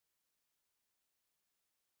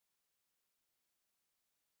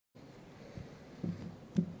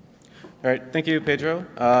All right, thank you, Pedro.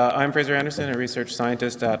 I'm Fraser Anderson, a research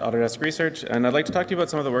scientist at Autodesk Research, and I'd like to talk to you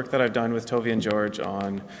about some of the work that I've done with Tovi and George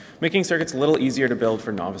on making circuits a little easier to build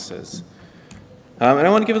for novices. And I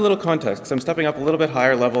want to give a little context, because I'm stepping up a little bit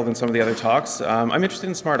higher level than some of the other talks. I'm interested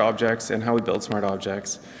in smart objects and how we build smart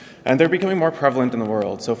objects, and they're becoming more prevalent in the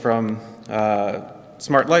world. So from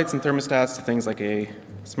smart lights and thermostats to things like a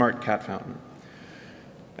smart cat fountain.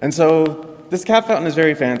 And so this cat fountain is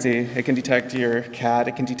very fancy. It can detect your cat.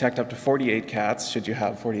 It can detect up to 48 cats, should you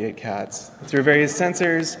have 48 cats, through various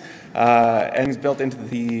sensors, and it's built into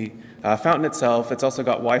the fountain itself. It's also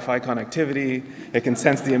got Wi-Fi connectivity. It can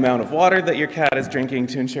sense the amount of water that your cat is drinking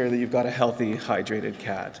to ensure that you've got a healthy, hydrated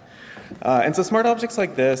cat. And so smart objects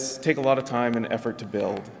like this take a lot of time and effort to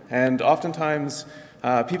build. And oftentimes,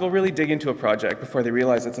 people really dig into a project before they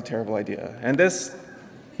realize it's a terrible idea. And this,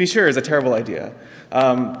 be sure, is a terrible idea.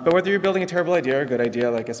 But whether you're building a terrible idea or a good idea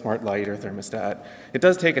like a smart light or thermostat, it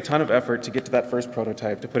does take a ton of effort to get to that first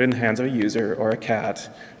prototype, to put it in the hands of a user or a cat,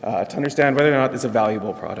 to understand whether or not it's a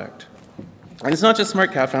valuable product. And it's not just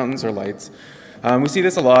smart cat fountains or lights. We see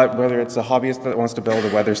this a lot, whether it's a hobbyist that wants to build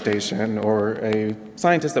a weather station or a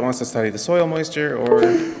scientist that wants to study the soil moisture, or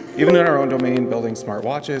even in our own domain, building smart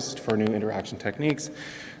watches for new interaction techniques.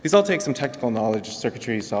 These all take some technical knowledge,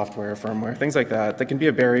 circuitry, software, firmware, things like that, that can be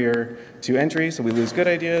a barrier to entry, so we lose good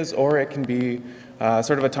ideas, or it can be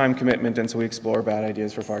sort of a time commitment, and so we explore bad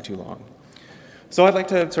ideas for far too long. So I'd like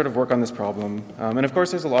to sort of work on this problem, and of course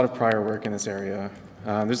there's a lot of prior work in this area.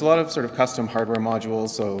 There's a lot of sort of custom hardware modules,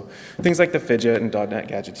 so things like the Fidget and .NET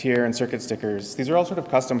Gadgeteer and Circuit Stickers. These are all sort of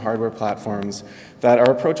custom hardware platforms that are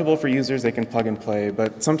approachable for users. They can plug and play,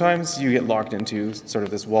 but sometimes you get locked into sort of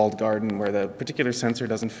this walled garden where the particular sensor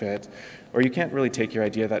doesn't fit, or you can't really take your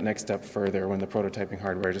idea that next step further when the prototyping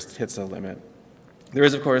hardware just hits a limit. There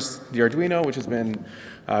is, of course, the Arduino, which has been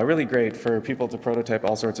really great for people to prototype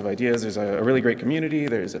all sorts of ideas. There's a really great community.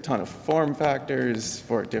 There's a ton of form factors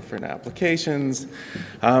for different applications.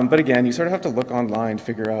 But again, you sort of have to look online to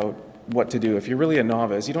figure out what to do. If you're really a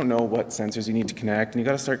novice, you don't know what sensors you need to connect, and you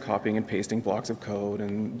got to start copying and pasting blocks of code,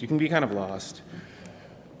 and you can be kind of lost.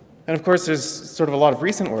 And of course, there's sort of a lot of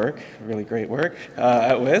recent work, really great work,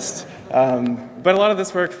 at UIST. But a lot of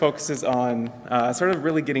this work focuses on sort of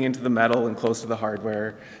really getting into the metal and close to the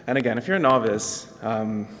hardware. And again, if you're a novice,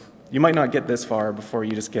 you might not get this far before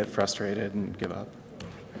you just get frustrated and give up.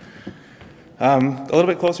 A little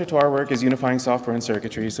bit closer to our work is unifying software and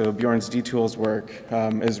circuitry. So Bjorn's D-Tools work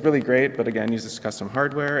is really great, but again, uses custom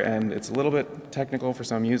hardware, and it's a little bit technical for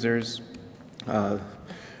some users.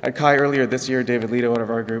 At CHI earlier this year, David Lito out of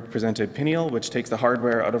our group presented Pineal, which takes the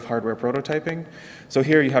hardware out of hardware prototyping. So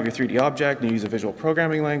here you have your 3D object, and you use a visual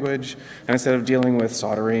programming language, and instead of dealing with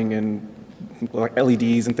soldering and like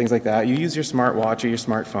LEDs and things like that, you use your smartwatch or your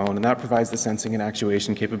smartphone, and that provides the sensing and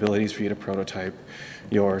actuation capabilities for you to prototype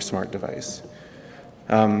your smart device.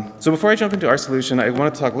 So before I jump into our solution, I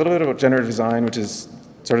want to talk a little bit about generative design, which is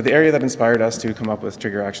sort of the area that inspired us to come up with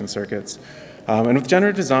trigger action circuits. And with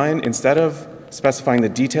generative design, instead of specifying the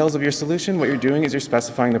details of your solution, what you're doing is you're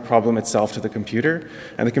specifying the problem itself to the computer,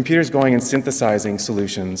 and the computer's going and synthesizing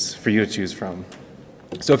solutions for you to choose from.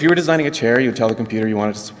 So if you were designing a chair, you would tell the computer you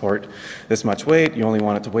want it to support this much weight, you only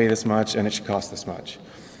want it to weigh this much, and it should cost this much.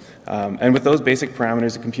 And with those basic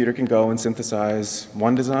parameters, the computer can go and synthesize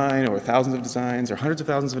one design, or thousands of designs, or hundreds of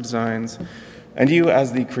thousands of designs, and you,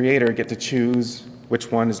 as the creator, get to choose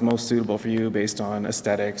which one is most suitable for you based on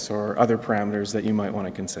aesthetics or other parameters that you might want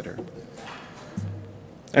to consider.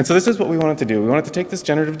 And so this is what we wanted to do. We wanted to take this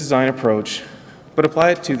generative design approach, but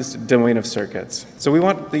apply it to this domain of circuits. So we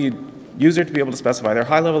want the user to be able to specify their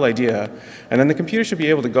high-level idea, and then the computer should be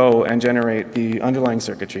able to go and generate the underlying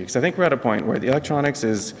circuitry. Because I think we're at a point where the electronics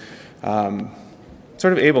is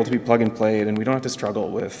sort of able to be plug and played, and we don't have to struggle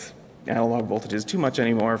with analog voltages too much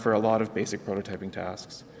anymore for a lot of basic prototyping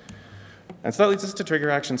tasks. And so that leads us to trigger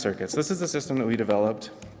action circuits. This is the system that we developed,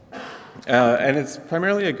 and it's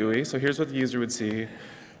primarily a GUI. So here's what the user would see.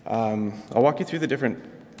 I'll walk you through the different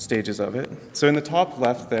stages of it. So in the top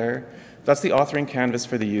left there, that's the authoring canvas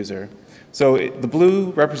for the user. So the blue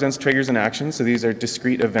represents triggers and actions. So these are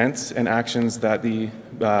discrete events and actions that the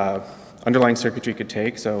underlying circuitry could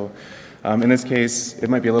take. So in this case, it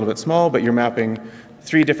might be a little bit small, but you're mapping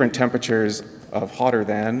 3 different temperatures of hotter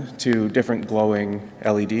than to different glowing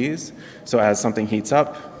LEDs. So as something heats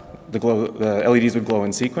up, the LEDs would glow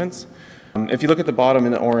in sequence. If you look at the bottom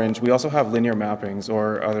in the orange, we also have linear mappings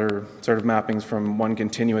or other sort of mappings from one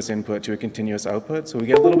continuous input to a continuous output. So we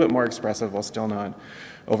get a little bit more expressive while still not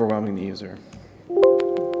overwhelming the user.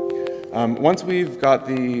 Once we've got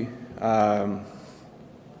the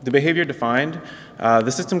the behavior defined, the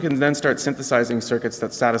system can then start synthesizing circuits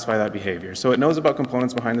that satisfy that behavior. So it knows about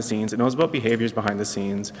components behind the scenes, it knows about behaviors behind the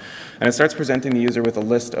scenes, and it starts presenting the user with a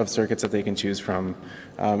list of circuits that they can choose from.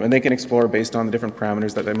 And they can explore based on the different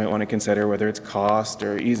parameters that they might want to consider, whether it's cost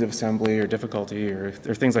or ease of assembly or difficulty or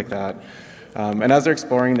things like that. And as they're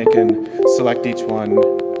exploring, they can select each one,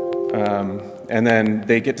 and then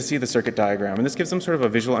they get to see the circuit diagram. And this gives them sort of a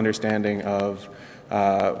visual understanding of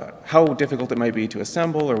how difficult it might be to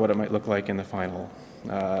assemble or what it might look like in the final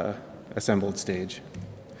assembled stage.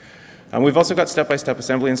 We've also got step-by-step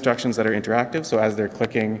assembly instructions that are interactive, so as they're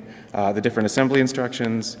clicking the different assembly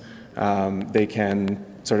instructions, they can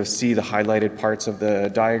sort of see the highlighted parts of the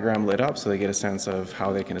diagram lit up, so they get a sense of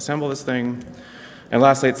how they can assemble this thing. And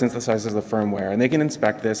lastly, it synthesizes the firmware, and they can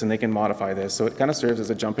inspect this and they can modify this, so it kind of serves as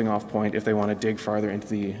a jumping off point if they want to dig farther into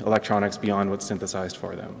the electronics beyond what's synthesized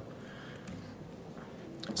for them.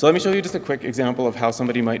 So let me show you just a quick example of how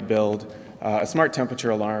somebody might build a smart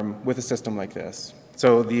temperature alarm with a system like this.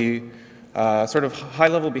 So the sort of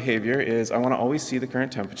high-level behavior is I want to always see the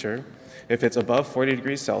current temperature. If it's above 40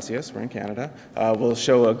 degrees Celsius, we're in Canada, we'll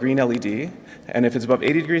show a green LED. And if it's above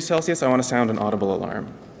 80 degrees Celsius, I want to sound an audible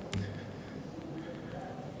alarm.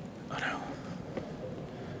 Oh no.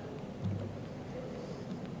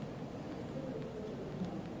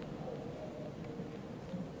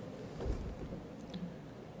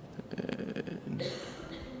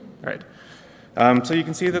 All right. So you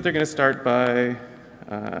can see that they're going to start by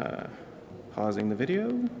pausing the video.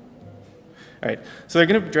 All right, so they're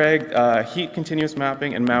going to drag heat continuous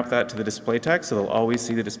mapping and map that to the display text, so they'll always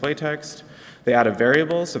see the display text. They add a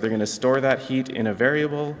variable, so they're going to store that heat in a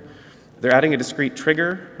variable. They're adding a discrete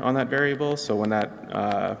trigger on that variable, so when that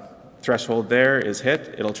threshold there is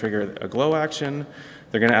hit, it'll trigger a glow action.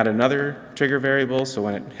 They're going to add another trigger variable, so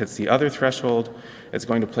when it hits the other threshold, it's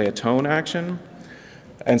going to play a tone action.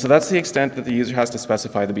 And so that's the extent that the user has to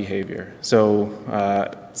specify the behavior. So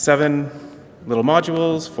 7 little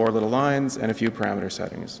modules, 4 little lines, and a few parameter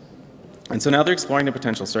settings. And so now they're exploring the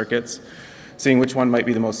potential circuits, seeing which one might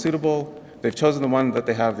be the most suitable. They've chosen the one that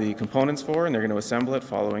they have the components for, and they're going to assemble it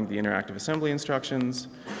following the interactive assembly instructions.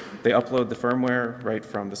 They upload the firmware right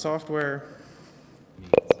from the software.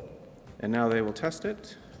 And now they will test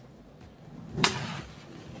it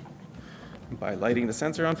by lighting the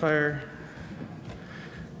sensor on fire.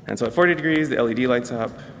 And so at 40 degrees, the LED lights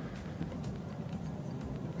up.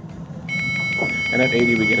 And at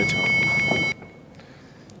 80, we get a tone.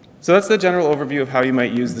 So that's the general overview of how you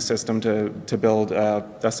might use the system to build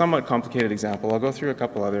a somewhat complicated example. I'll go through a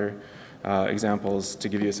couple other examples to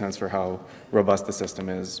give you a sense for how robust the system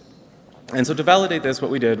is. And so to validate this,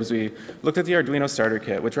 what we did was we looked at the Arduino starter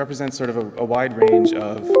kit, which represents sort of a wide range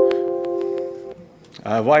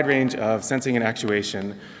of sensing and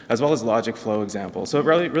actuation, as well as logic flow examples. So it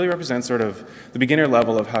really represents sort of the beginner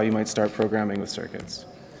level of how you might start programming with circuits.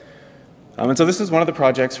 And so this is one of the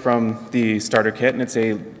projects from the starter kit, and it's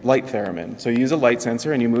a light theremin. So you use a light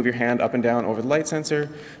sensor, and you move your hand up and down over the light sensor,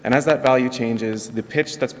 and as that value changes, the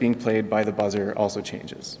pitch that's being played by the buzzer also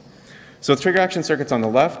changes. So with trigger action circuits on the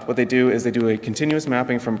left, what they do is they do a continuous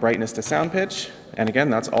mapping from brightness to sound pitch, and again,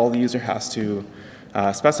 that's all the user has to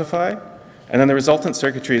specify. And then the resultant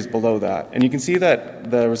circuitry is below that. And you can see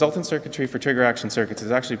that the resultant circuitry for trigger action circuits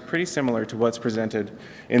is actually pretty similar to what's presented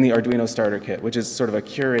in the Arduino starter kit, which is sort of a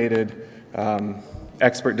curated,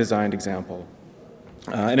 expert designed example.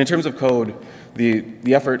 And in terms of code,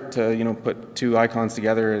 the effort to put 2 icons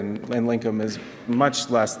together and link them is much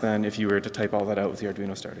less than if you were to type all that out with the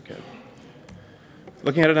Arduino starter kit.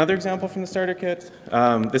 Looking at another example from the starter kit,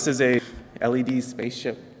 this is a LED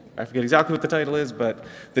spaceship. I forget exactly what the title is, but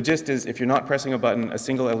the gist is if you're not pressing a button, a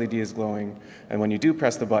single LED is glowing, and when you do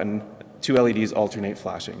press the button, 2 LEDs alternate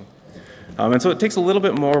flashing. And so it takes a little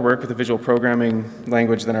bit more work with the visual programming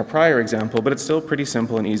language than our prior example, but it's still pretty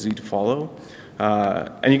simple and easy to follow.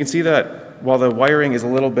 And you can see that while the wiring is a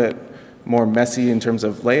little bit more messy in terms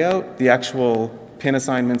of layout, the actual pin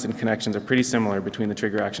assignments and connections are pretty similar between the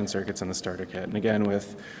trigger action circuits and the starter kit. And again,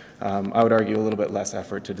 with, I would argue, a little bit less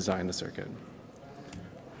effort to design the circuit.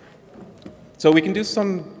 So we can do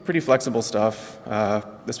some pretty flexible stuff,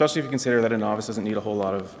 especially if you consider that a novice doesn't need a whole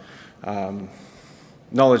lot of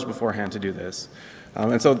knowledge beforehand to do this.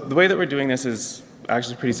 And so the way that we're doing this is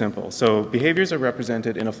actually pretty simple. So behaviors are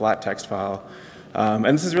represented in a flat text file. And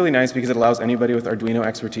this is really nice because it allows anybody with Arduino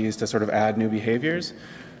expertise to sort of add new behaviors.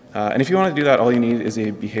 And if you want to do that, all you need is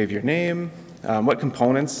a behavior name, what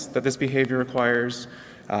components that this behavior requires,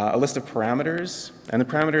 a list of parameters, and the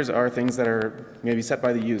parameters are things that are maybe set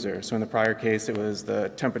by the user. So in the prior case, it was the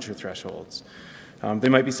temperature thresholds. They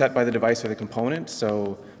might be set by the device or the component,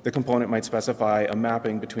 so the component might specify a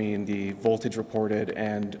mapping between the voltage reported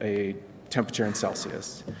and a temperature in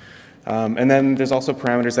Celsius. And then there's also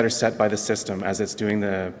parameters that are set by the system as it's doing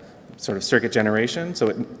the sort of circuit generation, so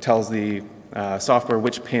it tells the software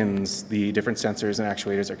which pins the different sensors and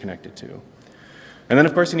actuators are connected to. And then,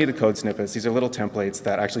 of course, you need the code snippets. These are little templates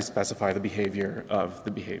that actually specify the behavior of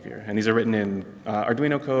the behavior. And these are written in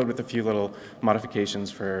Arduino code with a few little modifications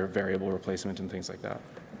for variable replacement and things like that.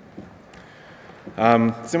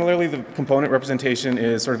 Similarly, the component representation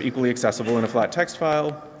is sort of equally accessible in a flat text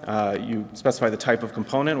file. You specify the type of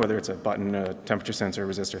component, whether it's a button, a temperature sensor,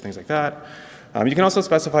 resistor, things like that. You can also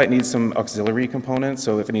specify it needs some auxiliary components,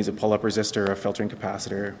 so if it needs a pull-up resistor, a filtering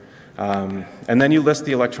capacitor. And then you list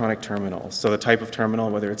the electronic terminals, so the type of terminal,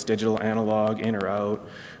 whether it's digital, analog, in or out.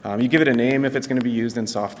 You give it a name if it's going to be used in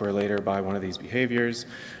software later by one of these behaviors.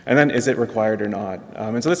 And then is it required or not?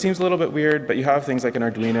 And so this seems a little bit weird, but you have things like an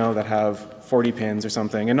Arduino that have 40 pins or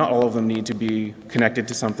something, and not all of them need to be connected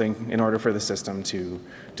to something in order for the system to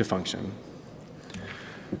function.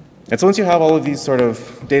 And so once you have all of these sort of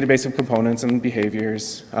database of components and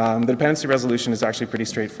behaviors, the dependency resolution is actually pretty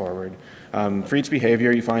straightforward. For each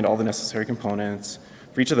behavior, you find all the necessary components.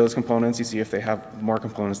 For each of those components, you see if they have more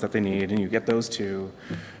components that they need, and you get those too.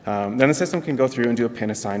 Then the system can go through and do a pin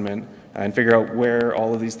assignment and figure out where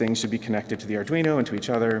all of these things should be connected to the Arduino and to each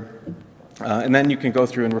other. And then you can go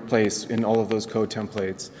through and replace in all of those code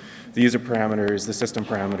templates the user parameters, the system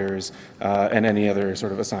parameters, and any other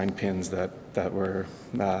sort of assigned pins that were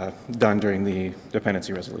done during the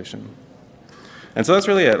dependency resolution. And so that's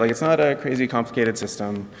really it. Like, it's not a crazy complicated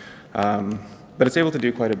system, but it's able to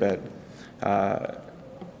do quite a bit.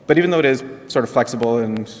 But even though it is sort of flexible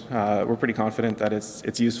and we're pretty confident that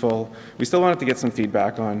it's useful, we still wanted to get some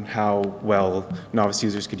feedback on how well novice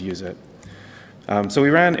users could use it. So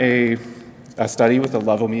we ran a study with a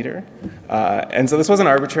level meter. And so this wasn't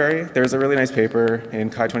arbitrary. There's a really nice paper in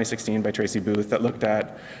Kai 2016 by Tracy Booth that looked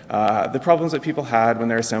at the problems that people had when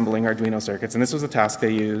they're assembling Arduino circuits. And this was a task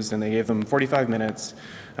they used, and they gave them 45 minutes.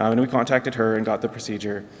 And we contacted her and got the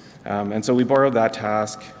procedure. And so we borrowed that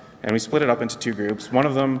task, and we split it up into two groups. One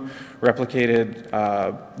of them replicated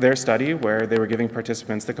their study, where they were giving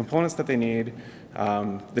participants the components that they need,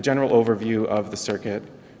 the general overview of the circuit,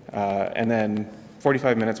 and then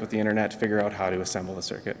 45 minutes with the internet to figure out how to assemble the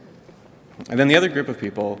circuit. And then the other group of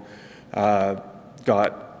people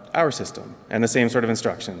got our system and the same sort of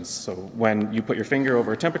instructions. So when you put your finger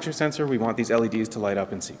over a temperature sensor, we want these LEDs to light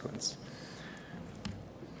up in sequence.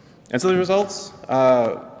 And so the results,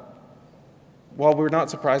 while we were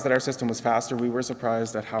not surprised that our system was faster, we were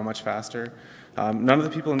surprised at how much faster. None of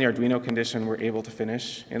the people in the Arduino condition were able to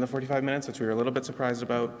finish in the 45 minutes, which we were a little bit surprised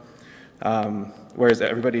about. Whereas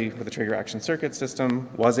everybody with the trigger action circuit system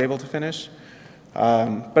was able to finish.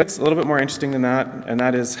 But it's a little bit more interesting than that, and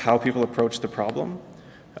that is how people approach the problem.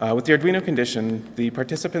 With the Arduino condition, the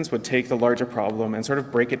participants would take the larger problem and sort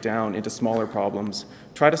of break it down into smaller problems,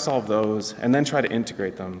 try to solve those, and then try to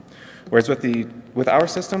integrate them. Whereas with our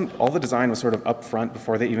system, all the design was sort of up front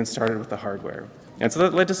before they even started with the hardware. And so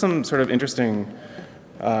that led to some sort of interesting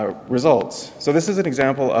results. So this is an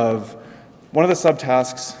example of one of the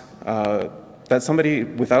subtasks that somebody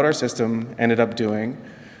without our system ended up doing.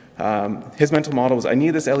 His mental model was, I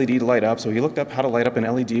need this LED to light up, so he looked up how to light up an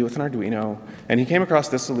LED with an Arduino, and he came across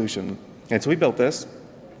this solution. And so we built this,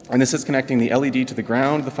 and this is connecting the LED to the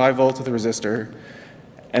ground, the 5 volts with the resistor,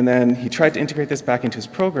 and then he tried to integrate this back into his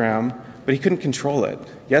program, but he couldn't control it.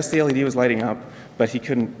 Yes, the LED was lighting up, but he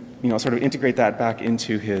couldn't sort of integrate that back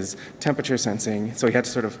into his temperature sensing, so he had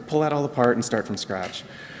to sort of pull that all apart and start from scratch.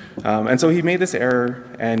 And so he made this error,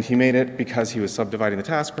 and he made it because he was subdividing the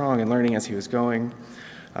task wrong and learning as he was going.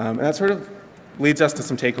 And that sort of leads us to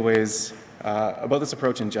some takeaways about this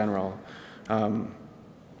approach in general.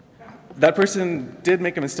 That person did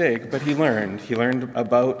make a mistake, but he learned. He learned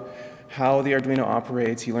about how the Arduino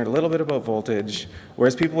operates. He learned a little bit about voltage,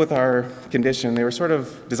 whereas people with our condition, they were sort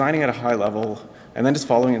of designing at a high level and then just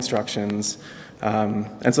following instructions.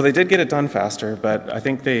 And so they did get it done faster, but I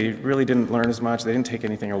think they really didn't learn as much. They didn't take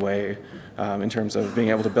anything away in terms of being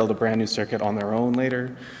able to build a brand new circuit on their own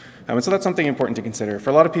later. And so that's something important to consider.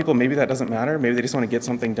 For a lot of people, maybe that doesn't matter. Maybe they just want to get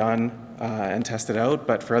something done and test it out.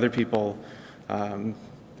 But for other people,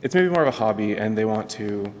 it's maybe more of a hobby, and they want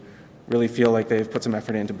to really feel like they've put some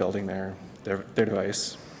effort into building their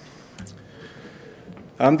device.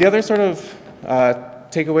 The other sort of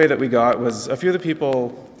takeaway that we got was a few of the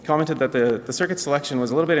people commented that the circuit selection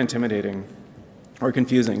was a little bit intimidating. or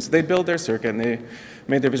confusing. So they build their circuit, and they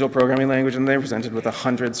made their visual programming language, and they were presented with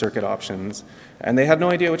 100 circuit options. And they had no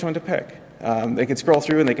idea which one to pick. They could scroll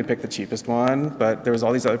through, and they could pick the cheapest one, but there was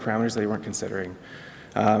all these other parameters they weren't considering.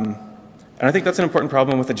 And I think that's an important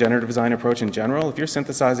problem with the generative design approach in general. If you're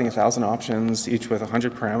synthesizing 1,000 options, each with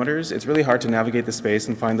 100 parameters, it's really hard to navigate the space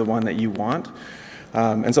and find the one that you want.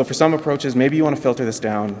 And so for some approaches, maybe you want to filter this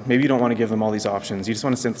down. Maybe you don't want to give them all these options. You just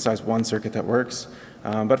want to synthesize one circuit that works.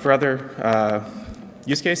 But for other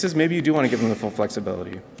use cases, maybe you do want to give them the full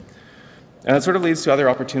flexibility. And that sort of leads to other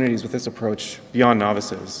opportunities with this approach beyond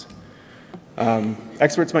novices.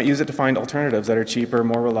 Experts might use it to find alternatives that are cheaper,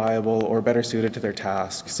 more reliable, or better suited to their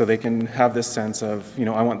task. So they can have this sense of,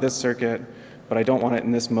 I want this circuit, but I don't want it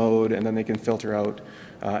in this mode, and then they can filter out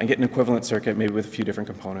and get an equivalent circuit, maybe with a few different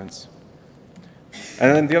components.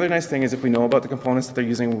 And then the other nice thing is if we know about the components that they're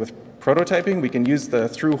using with prototyping, we can use the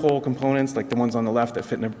through-hole components, like the ones on the left that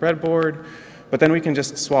fit in a breadboard, but then we can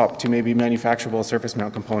just swap to maybe manufacturable surface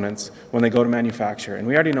mount components when they go to manufacture. And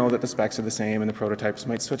we already know that the specs are the same and the prototypes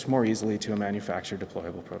might switch more easily to a manufactured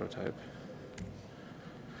deployable prototype.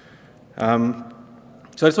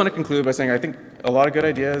 So I just want to conclude by saying I think a lot of good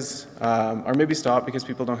ideas are maybe stopped because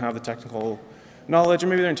people don't have the technical knowledge, or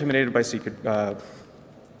maybe they're intimidated by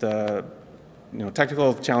the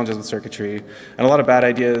technical challenges with circuitry, and a lot of bad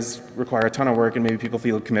ideas require a ton of work, and maybe people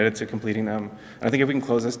feel committed to completing them. And I think if we can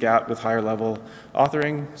close this gap with higher level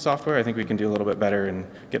authoring software, I think we can do a little bit better and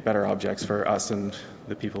get better objects for us and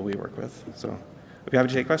the people we work with. So I'd be happy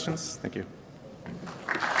to take questions. Thank you.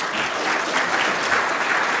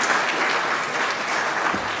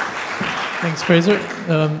 Thanks, Fraser.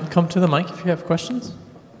 Come to the mic if you have questions.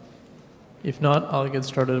 If not, I'll get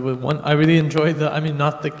started with one. I really enjoyed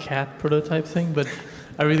not the cat prototype thing, but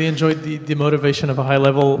I really enjoyed the motivation of a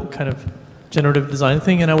high-level kind of generative design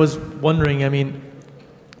thing. And I was wondering,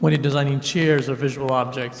 when you're designing chairs or visual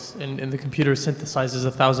objects, and the computer synthesizes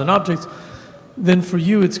 1,000 objects, then for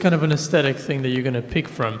you, it's kind of an aesthetic thing that you're going to pick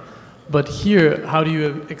from. But here, how do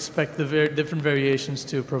you expect the different variations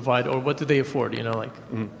to provide, or what do they afford?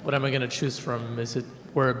 What am I going to choose from? Is it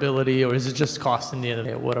wearability, or is it just cost in the end of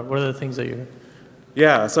the day? What are the things that you're...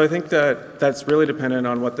 Yeah, so I think that's really dependent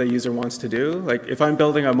on what the user wants to do. Like if I'm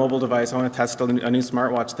building a mobile device, I want to test a new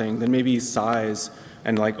smartwatch thing, then maybe size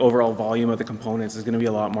and overall volume of the components is going to be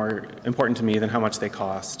a lot more important to me than how much they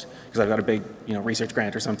cost, because I've got a big research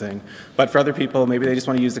grant or something. But for other people, maybe they just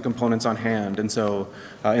want to use the components on hand. And so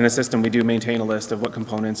in the system, we do maintain a list of what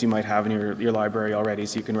components you might have in your library already,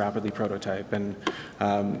 so you can rapidly prototype. And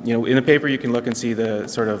in the paper, you can look and see the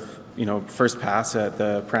sort of first pass at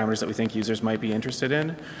the parameters that we think users might be interested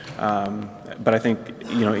in. But I think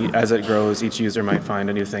as it grows, each user might find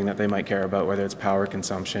a new thing that they might care about, whether it's power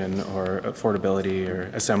consumption or affordability or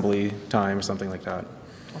assembly time or something like that.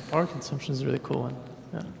 Power consumption is a really cool one.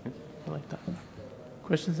 Yeah, I like that.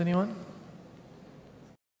 Questions, anyone?